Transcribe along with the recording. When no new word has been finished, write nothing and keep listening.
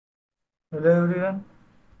Hello everyone,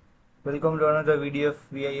 welcome to another video of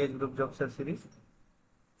VIEH group job search series.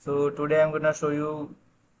 So today I'm gonna show you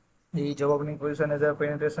the job opening position as a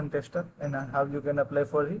penetration tester and how you can apply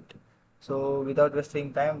for it. So without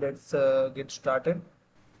wasting time, let's get started.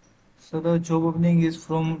 So the job opening is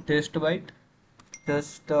from TestBite.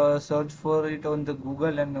 Just search for it on the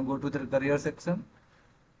Google and go to the career section.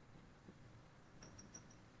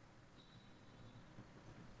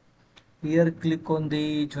 Here click on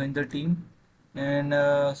the join the team and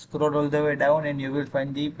scroll all the way down and you will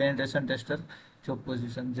find the penetration tester job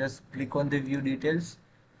position. Just click on the view details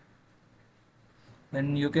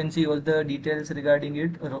and you can see all the details regarding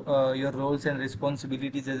it, your roles and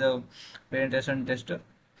responsibilities as a penetration tester.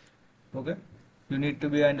 Okay, you need to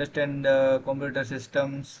be understand computer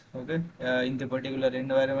systems. Okay, in the particular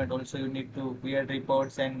environment also you need to create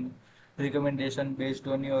reports and recommendation based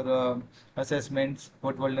on your assessments,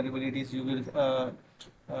 what vulnerabilities you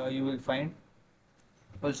will find.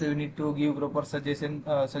 Also you need to give proper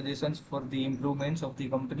suggestions for the improvements of the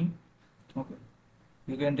company. Okay,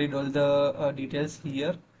 you can read all the details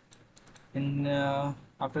here and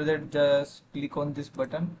after that just click on this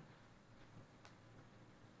button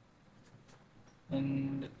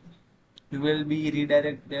and you will be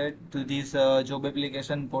redirected to this job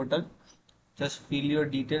application portal. Just fill your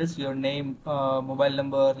details, your name, mobile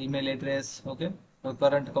number, email address, okay, your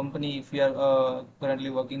current company if you are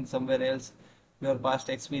currently working somewhere else, your past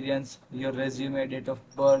experience, your resume, date of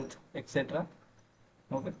birth, etc.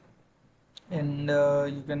 Okay, and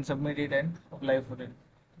you can submit it and apply for it.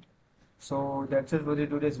 So that's it for the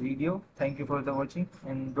today's video. Thank you for the watching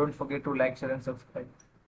and don't forget to like, share and subscribe.